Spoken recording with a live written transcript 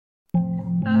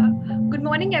Good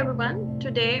morning, everyone.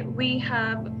 Today we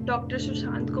have Dr.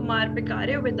 Sushant Kumar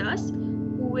Pikare with us,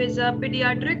 who is a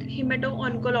pediatric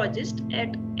hemato-oncologist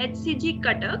at HCG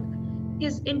Cuttack.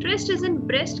 His interest is in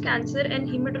breast cancer and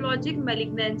hematologic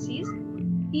malignancies.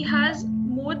 He has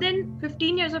more than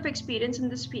 15 years of experience in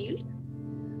this field.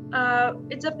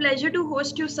 It's a pleasure to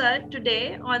host you, sir,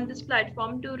 today on this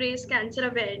platform to raise cancer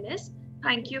awareness.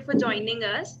 Thank you for joining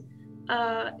us.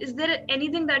 Is there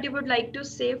anything that you would like to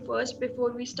say first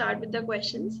before we start with the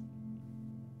questions?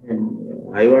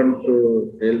 I want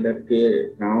to tell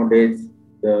that nowadays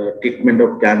the treatment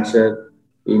of cancer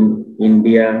in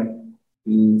India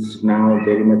is now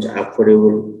very much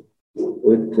affordable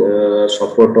with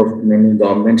support of many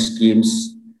government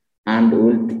schemes and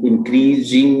with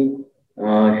increasing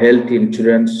health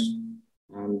insurance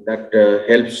that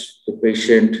helps the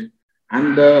patient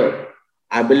and the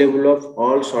available of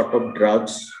all sort of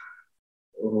drugs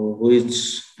who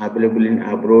is available in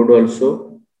abroad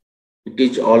also. It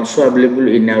is also available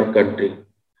in our country,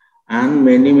 and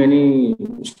many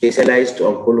specialized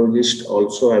oncologists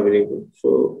also available.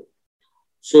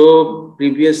 So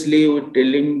previously we were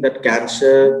telling that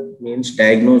cancer means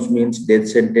diagnosed means death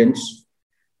sentence.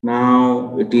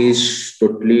 Now it is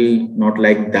totally not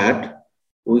like that.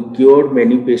 We cured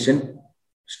many patients.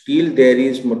 Still there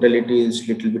is mortality is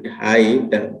little bit high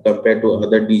than compared to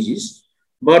other disease.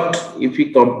 But if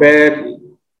we compare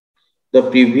the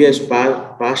previous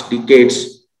past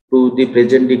decades to the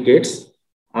present decades,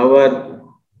 our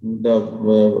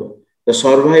the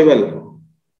survival,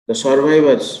 the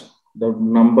survivors, the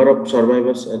number of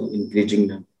survivors are increasing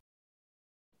now.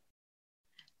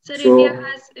 Sir, India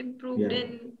has improved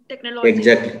in technology.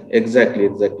 Exactly.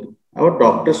 Our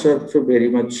doctors are also very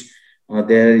much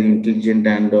they are intelligent,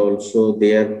 and also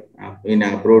they are in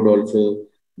abroad also.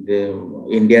 The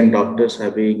Indian doctors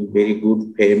having very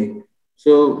good fame.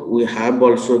 So we have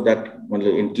also that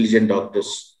intelligent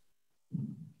doctors.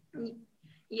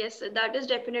 Yes, that is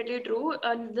definitely true.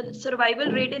 The survival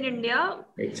rate in India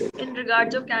in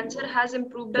regards of cancer has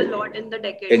improved a lot in the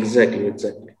decade. Exactly.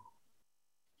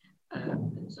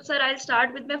 So, sir, I'll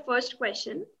start with my first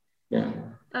question. Yeah.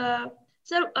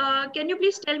 Sir, can you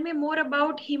please tell me more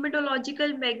about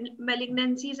hematological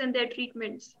malignancies and their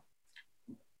treatments?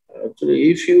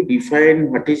 Actually, if you define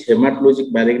what is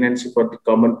hematologic malignancy for the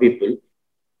common people,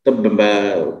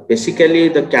 basically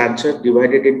the cancer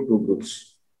divided in two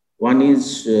groups. One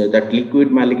is that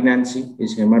liquid malignancy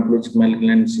is hematologic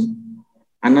malignancy.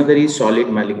 Another is solid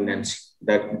malignancy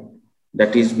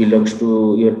that is belongs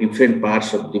to your different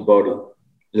parts of the body,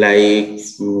 like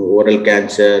oral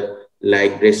cancer,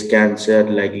 like breast cancer,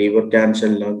 like liver cancer,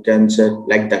 lung cancer,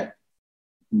 like that.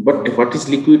 But what is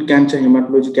liquid cancer,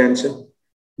 hematologic cancer?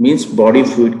 Means body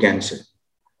fluid cancer.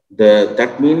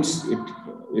 That means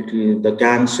the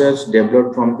cancers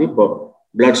developed from the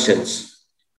blood cells.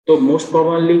 So most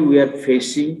commonly we are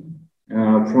facing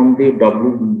from the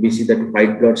WBC, that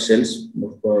white blood cells.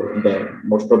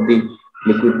 Most of the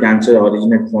liquid cancer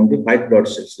originate from the white blood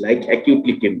cells, like acute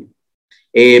leukemia,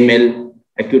 AML,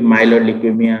 acute myeloid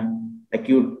leukemia,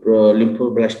 acute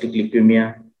lymphoblastic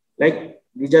leukemia. Like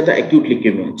these are the acute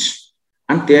leukemias,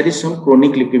 and there is some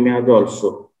chronic leukemia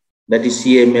also. That is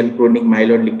CML, chronic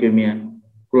myeloid leukemia,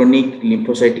 chronic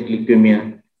lymphocytic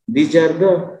leukemia. These are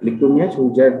the leukemias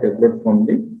which are developed from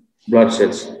the blood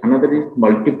cells. Another is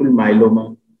multiple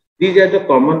myeloma. These are the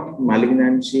common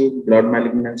malignancy, blood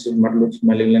malignancy, hematologic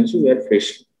malignancy we are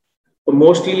facing. So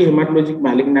mostly hematologic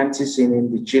malignancy seen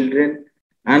in the children,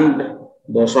 and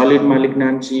the solid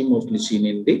malignancy mostly seen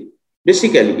in the,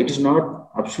 basically it is not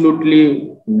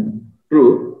absolutely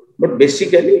true, but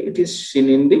basically it is seen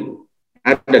in the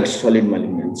adult solid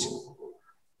malignancy.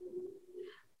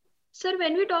 Sir,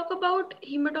 when we talk about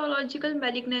hematological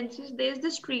malignancies, there is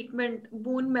this treatment,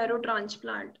 bone marrow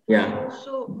transplant. Yeah.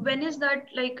 So when is that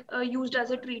used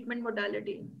as a treatment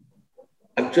modality?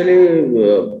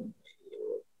 Actually,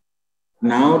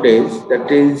 nowadays,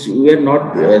 that is, we are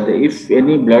not, if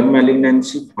any blood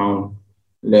malignancy found,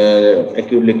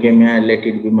 acute leukemia, let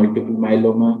it be multiple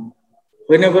myeloma,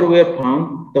 whenever we are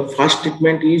found, the first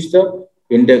treatment is the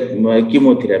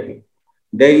chemotherapy.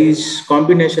 There is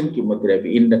combination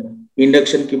chemotherapy,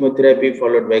 induction chemotherapy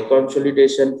followed by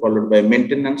consolidation, followed by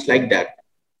maintenance, like that.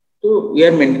 So we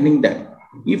are maintaining that.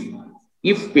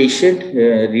 If patient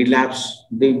relapse,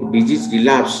 the disease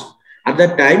relapse, at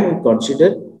that time we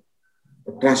consider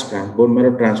transplant, bone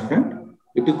marrow transplant.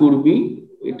 It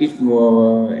is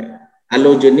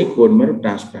allogenic bone marrow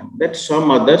transplant. That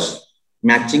some others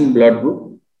matching blood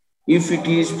group. If it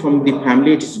is from the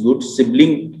family, it is good.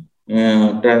 Sibling,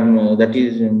 that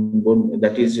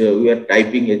is we are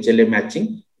typing HLA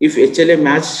matching. If HLA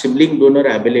match sibling donor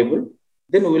available,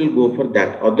 then we will go for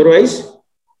that. Otherwise,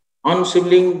 on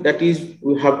sibling, that is,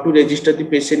 we have to register the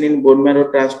patient in bone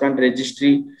marrow transplant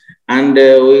registry, and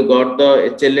we got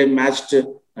the HLA matched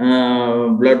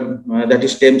blood, that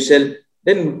is stem cell,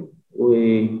 then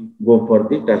we go for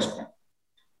the transplant.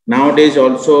 Nowadays,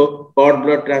 also cord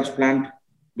blood transplant,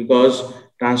 because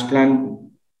transplant,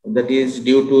 that is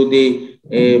due to the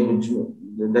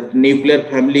that nuclear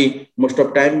family, most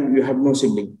of time you have no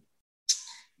sibling.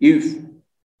 If,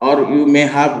 or you may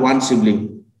have one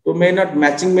sibling, so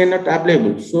matching may not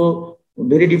available, so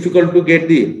very difficult to get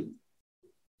the.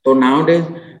 So nowadays,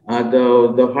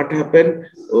 the what happened,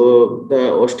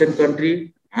 the Western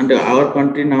country and our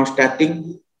country now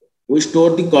starting, we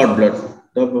store the cord blood.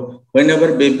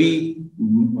 Whenever baby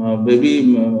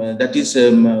that is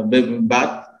baby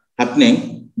birth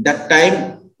happening, that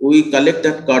time we collect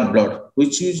that cord blood,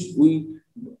 which is we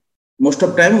most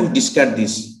of time we discard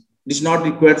this. It is not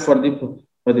required for the.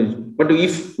 But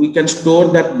if we can store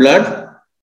that blood,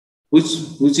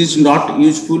 which is not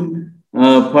useful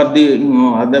for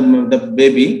the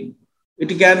baby,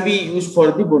 it can be used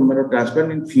for the bone marrow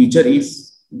transplant in future if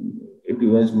it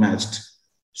was matched.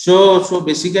 So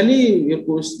basically,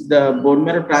 the bone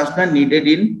marrow transplant needed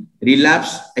in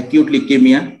relapse acute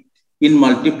leukemia, in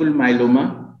multiple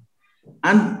myeloma,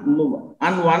 and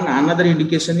another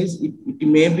indication is it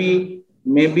may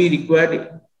be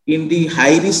required in the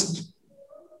high risk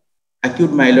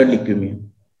acute myeloid leukemia.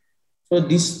 So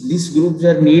these groups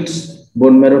are needs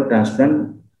bone marrow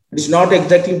transplant. It is not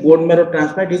exactly bone marrow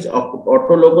transplant, it is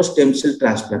autologous stem cell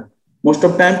transplant. Most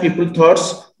of time people thought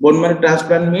bone marrow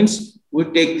transplant means we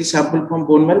take the sample from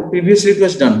bone marrow. Previously it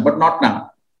was done, but not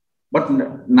now. But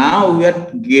now we're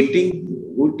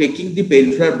taking the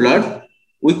peripheral blood,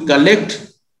 we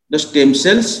collect the stem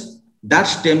cells, that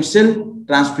stem cell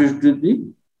transfused to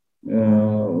the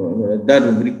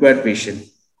required patient.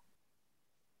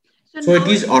 So it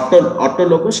is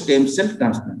autologous stem cell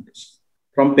transplantation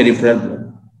from peripheral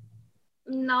blood.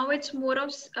 Now it's more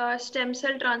of stem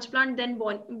cell transplant than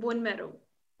bone marrow.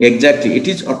 Exactly. It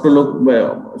is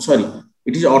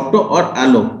it is auto or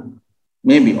allo.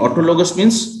 Maybe autologous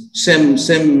means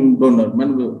same donor,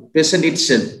 patient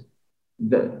itself.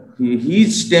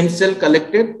 His stem cell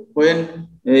collected when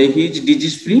he is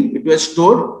disease free, it was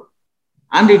stored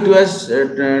and it was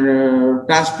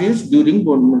transfused during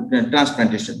bone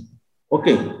transplantation.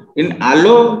 Okay. In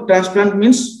allo transplant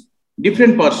means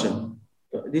different person.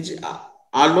 This is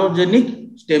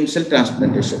allogenic stem cell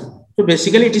transplantation. So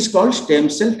basically it is called stem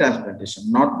cell transplantation,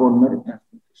 not bone marrow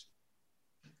transplantation.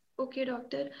 Okay,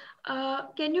 doctor.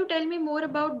 Can you tell me more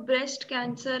about breast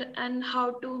cancer and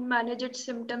how to manage its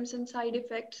symptoms and side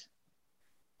effects?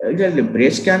 Exactly.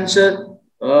 Breast cancer,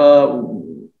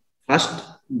 first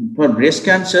for breast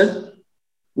cancer,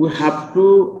 we have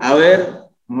to aware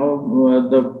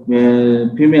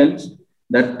the females,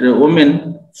 that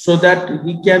women, so that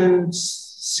he can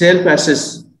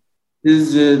self-assess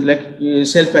his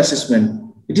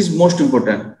self-assessment. It is most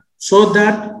important, so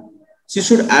that she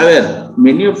should aware.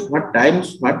 Many of what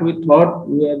times what we thought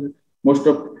we are most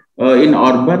of in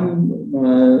urban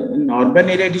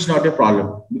area, it is not a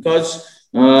problem, because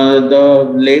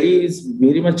the lady is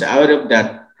very much aware of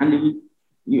that, and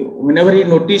whenever he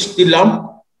noticed the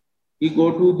lump, he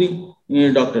go to the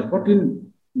doctor. But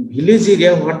in village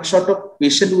area, what sort of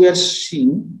patient we are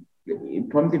seeing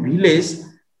from the village,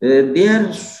 they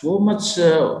are so much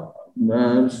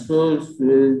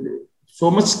so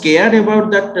much scared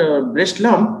about that breast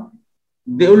lump,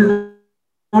 they will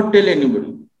not tell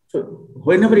anybody. So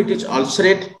whenever it is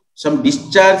ulcerate, some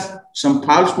discharge, some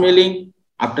foul smelling,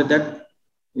 after that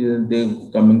they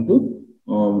coming to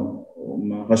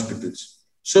hospitals.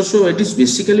 So it is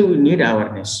basically we need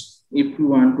awareness if we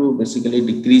want to basically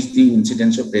decrease the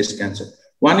incidence of breast cancer.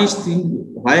 One is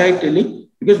why I tell it,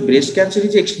 because breast cancer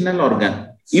is external organ.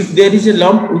 If there is a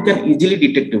lump, we can easily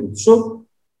detect it. So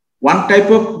one type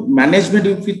of management,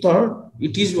 if we thought,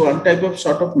 it is one type of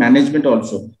sort of management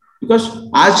also, because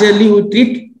as early we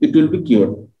treat, it will be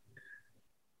cured.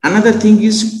 Another thing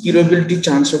is curability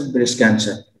chance of breast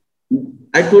cancer.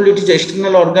 I told it is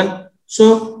external organ.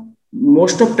 So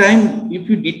most of time, if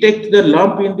you detect the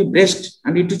lump in the breast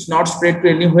and it is not spread to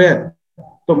anywhere,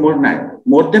 so more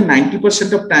than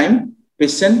 90% of time,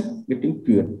 patient getting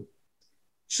cured.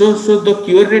 So the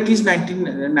cure rate is 19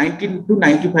 to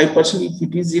 95% if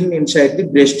it is inside the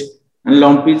breast and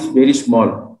lump is very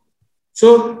small.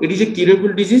 So it is a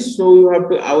curable disease. So you have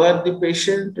to aware the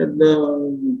patient and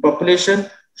the population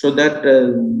so that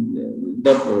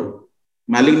the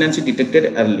malignancy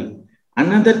detected early.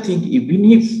 Another thing,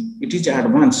 even if it is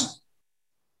advanced,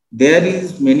 there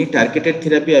is many targeted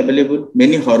therapy available,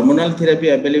 many hormonal therapy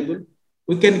available,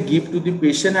 we can give to the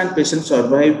patient, and patient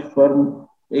survive for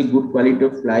a good quality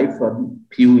of life for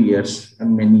few years and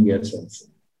many years also.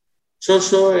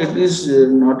 So it is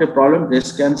not a problem.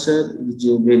 Breast cancer is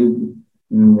a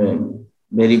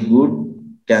very good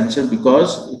cancer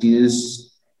because it is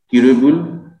curable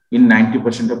in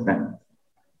 90% of time.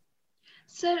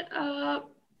 Sir,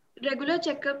 regular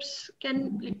checkups can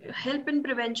help in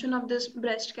prevention of this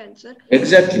breast cancer.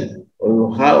 Exactly.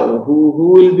 Who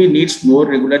will be needs more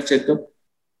regular checkup?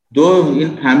 Though in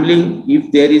family,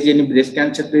 if there is any breast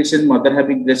cancer patient, mother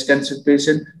having breast cancer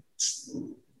patient,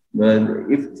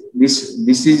 if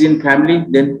this is in family,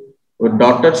 then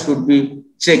daughter should be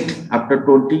checked after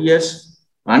 20 years.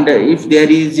 And if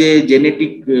there is a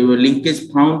genetic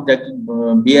linkage found, that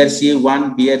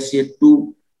BRCA1, BRCA2,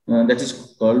 that is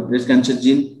called breast cancer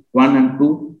gene 1 and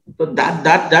 2. So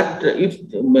that if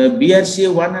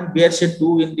BRCA1 and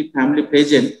BRCA2 in the family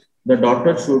present, the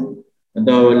daughter should,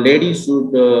 the lady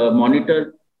should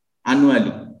monitor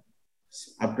annually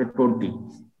after 20.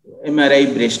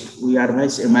 MRI breast, we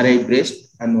advise MRI breast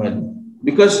annually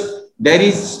because there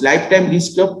is lifetime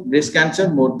risk of breast cancer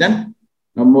more than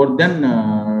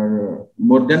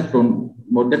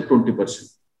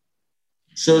 20%.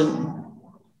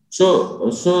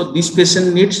 So this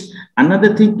patient needs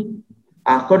another thing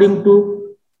according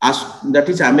to us, that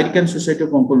is American Society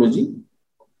of Oncology.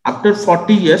 After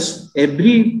 40 years,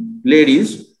 every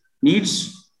ladies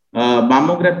needs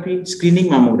mammography, screening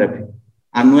mammography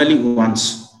annually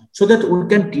once, so that we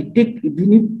can detect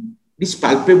even if it is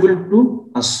palpable to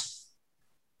us,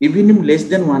 even if less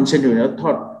than 1 centimeter.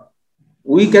 Thought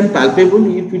we can palpable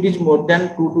if it is more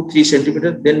than 2 to 3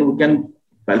 centimeters, then we can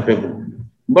palpable.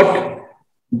 But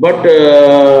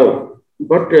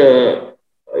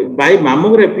by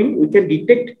mammography we can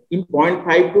detect in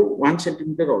 0.5 to 1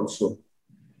 centimeter also.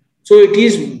 So it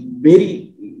is very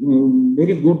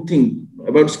good thing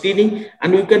about screening,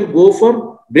 and we can go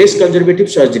for breast conservative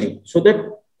surgery so that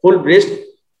whole breast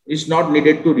is not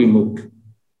needed to remove.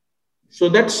 So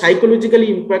that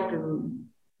psychologically impact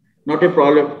not a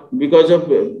problem because of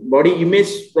body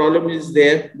image problem is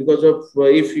there because of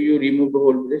if you remove the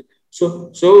whole breast.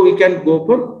 So we can go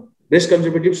for breast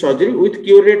conservative surgery with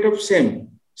cure rate of same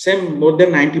more than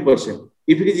 90%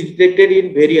 if it is detected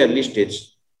in very early stage.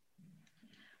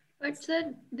 But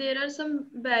sir, there are some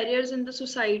barriers in the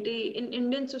society, in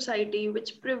Indian society,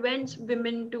 which prevents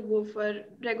women to go for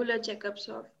regular checkups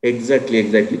of. Exactly.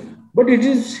 But it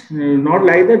is not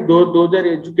like that. Those are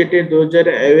educated, those are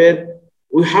aware.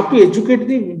 We have to educate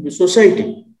the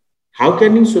society. How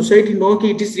can in society know that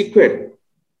it is required?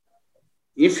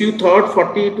 If you thought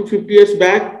 40 to 50 years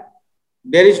back,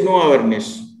 there is no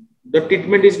awareness. The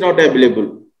treatment is not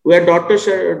available. Where doctors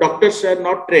are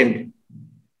not trained.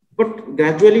 But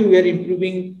gradually we are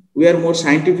improving. We are more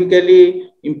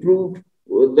scientifically improved.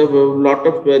 The lot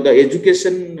of the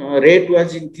education rate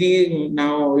was increased.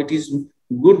 Now it is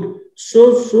good.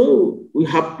 So we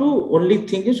have to only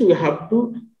thing is we have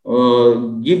to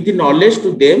give the knowledge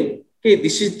to them. Okay,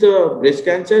 this is the breast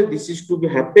cancer. This is to be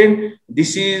happen.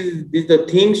 These the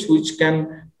things which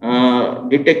can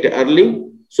detect early,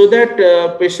 so that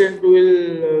patient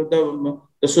will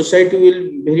the society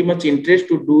will very much interest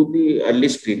to do the early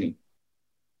screening.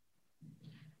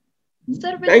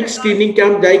 Sir, Like screening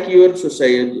camp, like your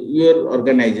society, your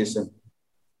organization.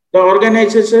 The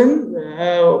organization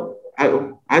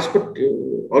as per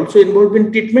also involved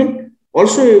in treatment,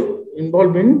 also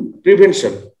involved in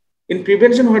prevention. In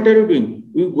prevention, what are you doing?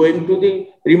 We going to the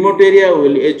remote area, we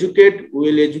will educate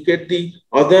the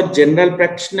other general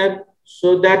practitioner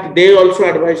so that they also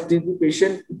advise the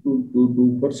patient to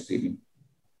do for screening.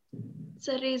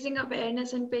 So raising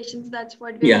awareness in patients, that's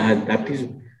what we that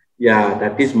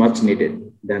is much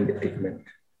needed than the treatment.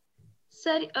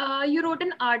 Sir, you wrote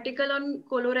an article on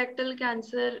colorectal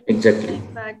cancer. Exactly.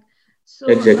 Back. So,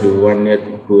 exactly, 1 year,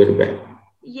 2 years back.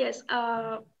 Yes.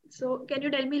 So can you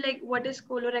tell me like what is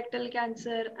colorectal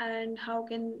cancer and how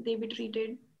can they be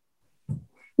treated?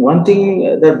 One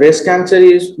thing, the breast cancer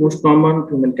is most common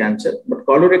female cancer, but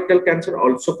colorectal cancer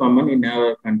also common in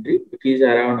our country. It is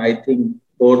around, I think,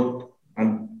 4th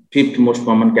and 5th most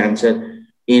common cancer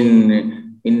in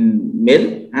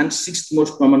male and 6th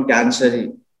most common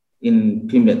cancer in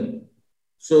female.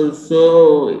 So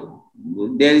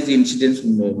there is incidence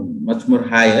much more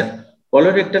higher.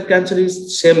 Colorectal cancer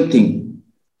is same thing.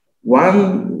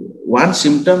 One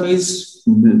symptom is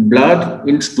blood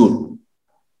in stool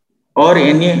or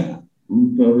any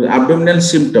abdominal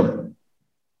symptom.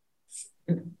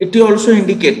 It will also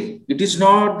indicate. It is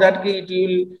not that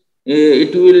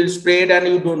it will spread and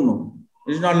you don't know.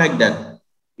 It's not like that.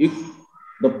 If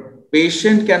the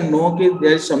patient can know that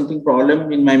there is something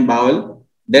problem in my bowel,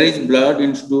 there is blood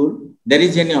in stool, there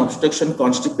is any obstruction,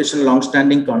 constipation,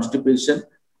 long-standing constipation,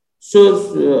 so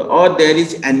or there is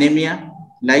anemia,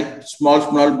 like small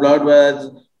blood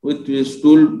with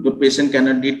stool the patient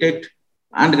cannot detect,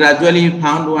 and gradually you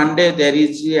found one day there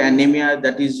is anemia,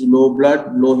 that is low blood,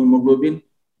 low hemoglobin,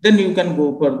 then you can go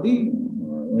for the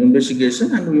investigation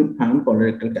and you find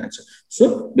colorectal cancer. So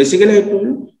basically I told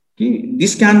you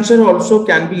this cancer also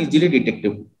can be easily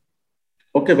detectable,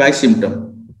 okay, by symptom.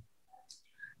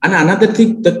 And another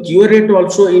thing, the cure rate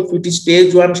also, if it is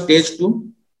stage 1, stage 2,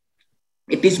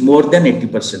 it is more than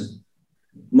 80%.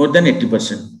 More than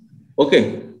 80%. Okay.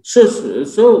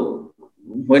 So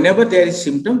whenever there is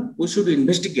symptom, we should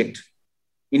investigate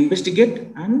and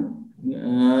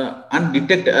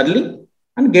detect early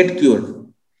and get cured.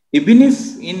 Even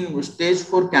if in stage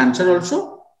 4 cancer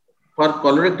also, for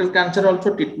colorectal cancer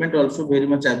also, treatment also very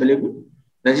much available.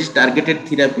 That is targeted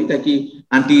therapy, like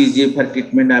anti-EGFR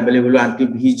treatment available,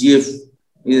 anti-VEGF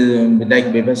like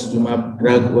bevacizumab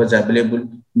drug was available,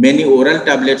 many oral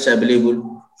tablets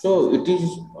available. So it is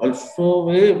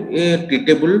also a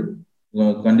treatable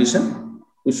condition.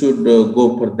 We should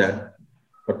go for that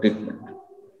for treatment.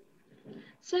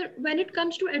 Sir, when it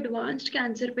comes to advanced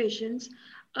cancer patients,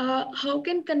 how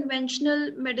can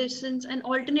conventional medicines and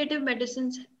alternative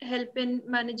medicines help in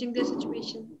managing their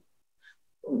situation?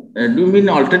 Do you mean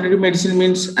alternative medicine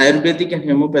means Ayurvedic and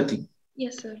homeopathy?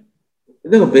 Yes, sir.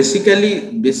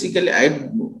 Basically,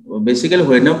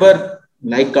 whenever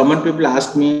like common people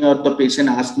ask me or the patient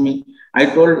ask me, I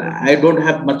told I don't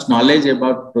have much knowledge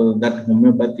about that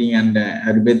homeopathy and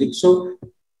Ayurvedic. So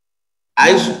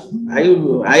I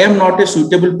am not a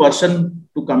suitable person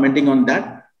to commenting on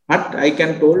that. But I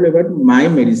can tell about my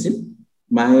medicine,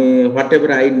 my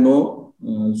whatever I know.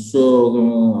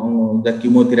 The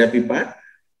chemotherapy part.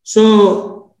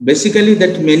 So basically,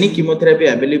 that many chemotherapy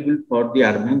available for the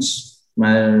advanced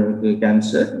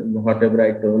cancer. Whatever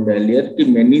I told earlier,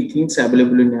 many things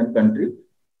available in our country,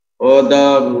 or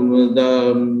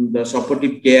the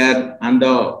supportive care and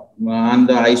the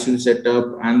ICU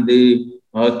setup and the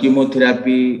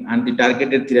chemotherapy and the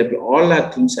targeted therapy, all are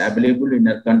things available in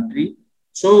our country.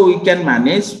 So we can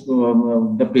manage.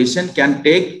 The patient can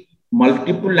take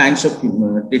multiple lines of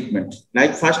treatment.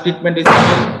 Like first treatment is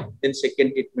then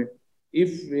second treatment.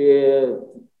 If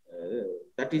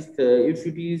if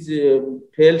it is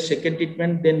failed second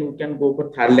treatment, then we can go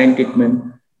for third line treatment.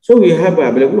 So we have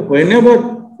available.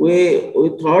 Whenever we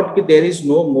thought that there is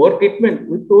no more treatment,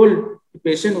 we told the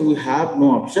patient we have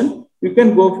no option. You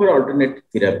can go for alternate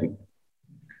therapy.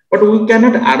 But we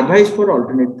cannot advise for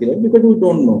alternate therapy because we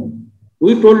don't know.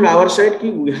 We told our side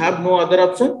that we have no other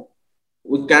option.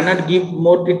 We cannot give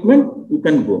more treatment. You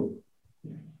can go.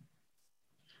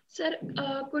 Sir,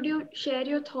 could you share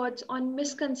your thoughts on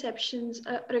misconceptions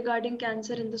regarding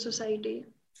cancer in the society?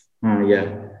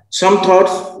 Yeah. Some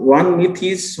thoughts, one myth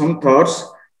is some thoughts,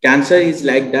 cancer is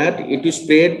like that. It is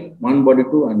spread one body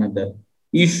to another.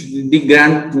 If the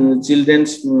grandchildren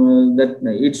that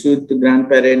it's with the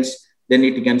grandparents, then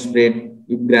it can spread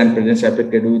if grandparents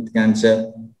affected with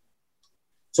cancer.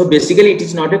 So basically, it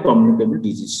is not a communicable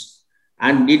disease.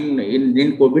 And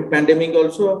in COVID pandemic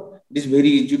also, it is very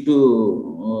easy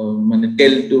to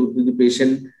tell to the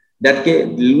patient that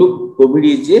look, COVID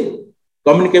is a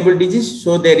communicable disease,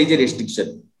 so there is a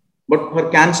restriction. But for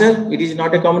cancer, it is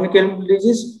not a communicable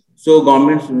disease, so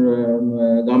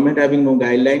government having no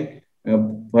guideline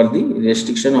for the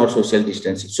restriction or social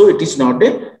distancing. So it is not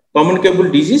a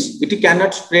communicable disease. It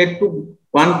cannot spread to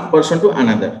one person to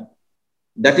another.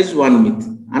 That is one myth.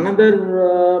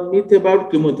 Another myth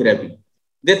about chemotherapy.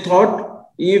 They thought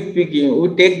if we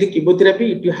take the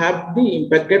chemotherapy, it will have the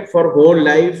impacted for whole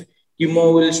life.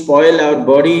 Chemo will spoil our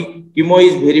body. Chemo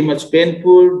is very much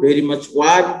painful, very much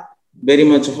warm, very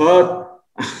much hot,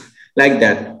 like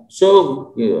that.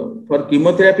 So for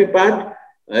chemotherapy part,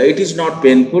 it is not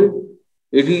painful.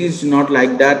 It is not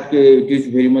like that. It is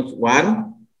very much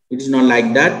warm. It is not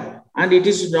like that, and it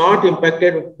is not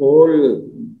impacted whole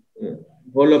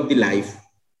of the life.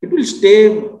 It will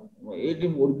stay.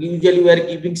 Usually, we are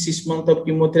giving 6 months of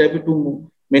chemotherapy to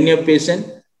many of patients.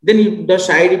 Then the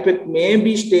side effect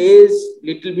maybe stays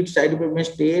little bit. Side effect may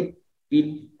stay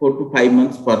till 4 to 5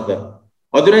 months further.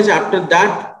 Otherwise, after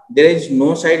that, there is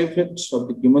no side effects of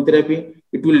the chemotherapy.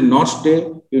 It will not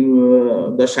stay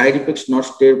in the side effects not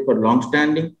stay for long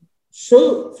standing.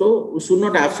 So we should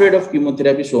not afraid of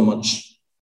chemotherapy so much.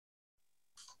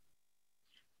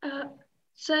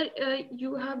 Sir,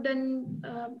 you have done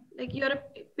like you're a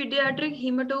pediatric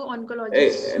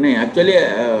hemato-oncologist.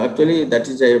 Actually, that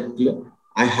is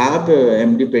I have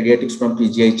MD pediatrics from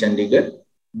PGI Chandigarh.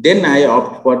 Then I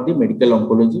opt for the medical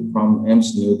oncology from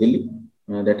AIIMS New Delhi.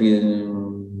 that is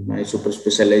my super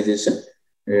specialization,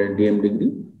 DM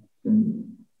degree.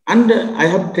 And I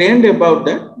have trained about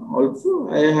that also.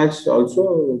 I have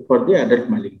also for the adult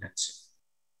malignancy.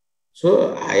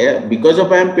 So because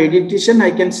of I am pediatrician,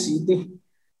 I can see the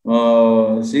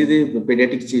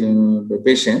pediatric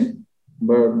patient.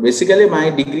 But basically,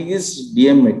 my degree is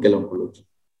DM medical oncology.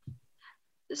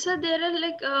 So there are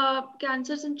like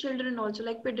cancers in children also,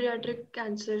 like pediatric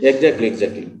cancers.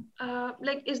 Exactly.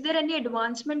 Like, is there any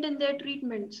advancement in their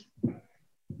treatments?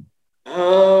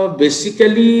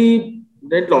 Basically,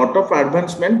 there a lot of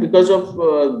advancement because I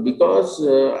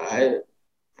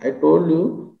told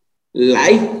you,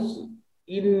 like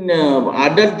in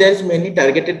adult there's many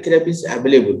targeted therapies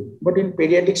available, but in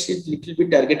pediatrics it's little bit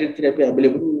targeted therapy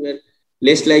available. We are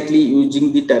less likely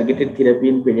using the targeted therapy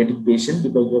in pediatric patient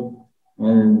because of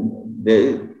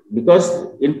because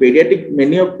in pediatric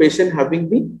many of patient having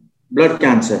the blood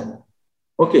cancer.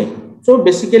 Okay, so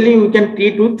basically we can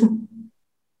treat with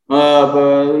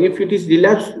if it is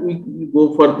relapse, we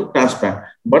go for the transplant.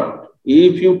 But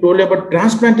if you told about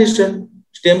transplantation,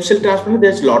 stem cell transplant,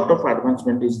 there's a lot of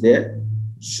advancement is there.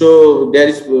 So there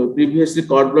is previously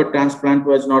cord blood transplant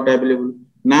was not available.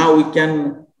 Now we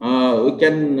can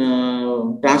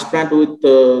transplant with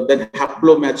that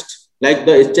haplo matched, like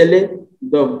the HLA,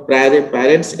 the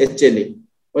parents HLA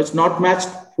was not matched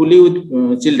fully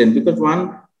with children because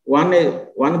one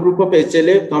group of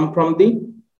HLA come from the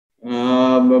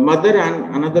mother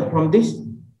and another from this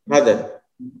father.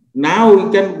 Now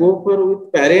we can go for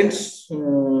with parents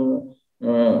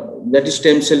that is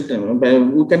stem cell.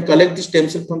 We can collect the stem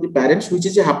cell from the parents, which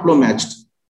is a haplo matched.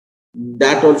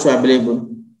 That also available.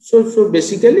 So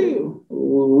basically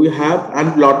we have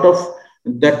a lot of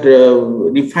that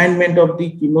refinement of the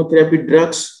chemotherapy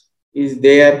drugs is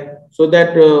there, so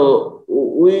that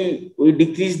we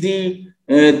decrease the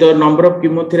number of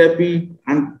chemotherapy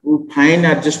and fine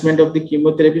adjustment of the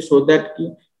chemotherapy so that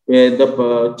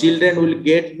the children will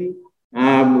get the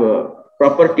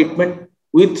proper treatment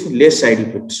with less side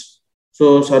effects.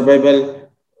 So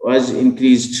survival was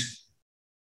increased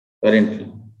currently.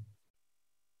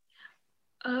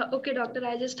 Okay, doctor,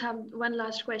 I just have one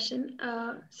last question.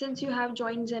 Since you have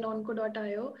joined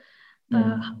Zenonco.io,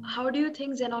 how do you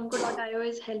think Zenonco.io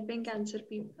is helping cancer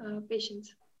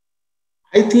patients?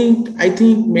 I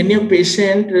think many of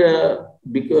patient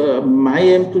because my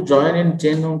aim to join in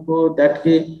Zenonco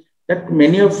that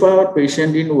many of our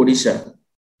patient in Odisha,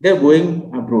 they're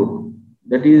going abroad,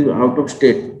 that is out of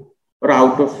state or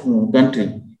out of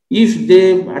country. If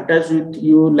they attach with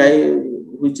you, like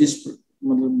which is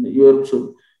your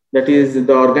that is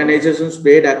the organization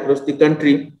spread across the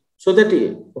country, so that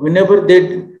whenever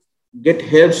they get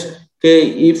helps,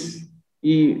 okay, if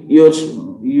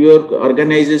your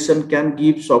organization can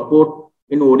give support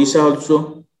in Odisha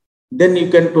also, then you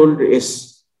can told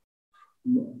yes,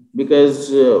 because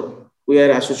we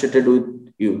are associated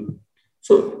with you.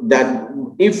 So that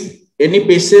if any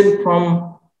patient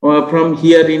from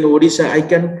here in Odisha, I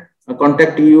can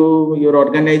contact you, your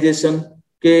organization.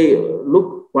 Okay,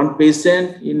 look, one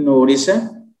patient in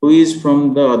Odisha who is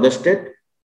from the other state.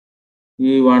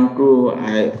 We want to.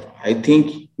 I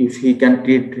think if he can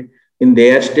treat in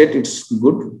their state, it's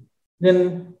good.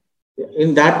 Then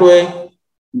in that way,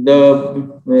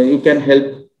 you can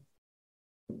help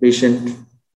patient.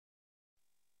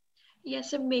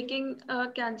 Yes, so making a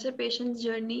cancer patient's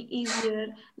journey easier.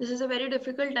 This is a very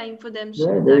difficult time for them, so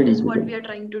Yeah, that very is what difficult. we are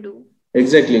trying to do.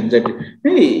 Exactly.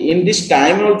 Hey, in this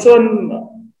time also,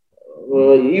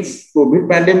 if COVID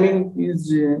pandemic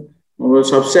is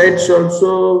subsides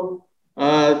also,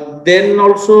 then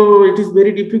also it is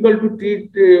very difficult to treat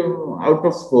out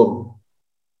of home.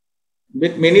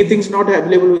 With many things not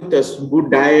available with us,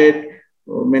 good diet,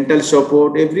 mental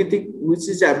support, everything which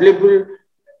is available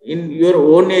in your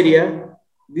own area,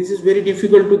 this is very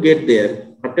difficult to get there,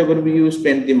 whatever you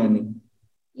spend the money.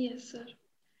 Yes, sir.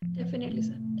 Definitely,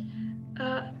 sir.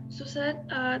 So, sir,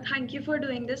 thank you for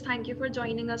doing this. Thank you for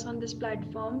joining us on this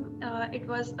platform. It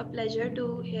was a pleasure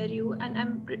to hear you, and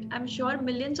I'm sure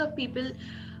millions of people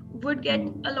would get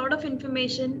a lot of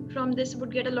information from this,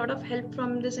 would get a lot of help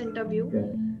from this interview,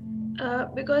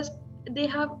 because they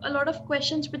have a lot of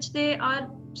questions which they are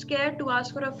scared to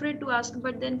ask or afraid to ask.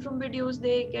 But then from videos,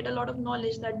 they get a lot of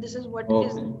knowledge that this is what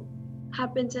is Okay.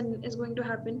 happens and is going to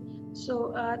happen.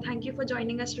 So thank you for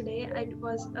joining us today. It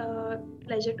was a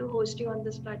pleasure to host you on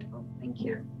this platform. Thank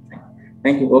you.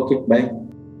 Thank you. Okay. Bye.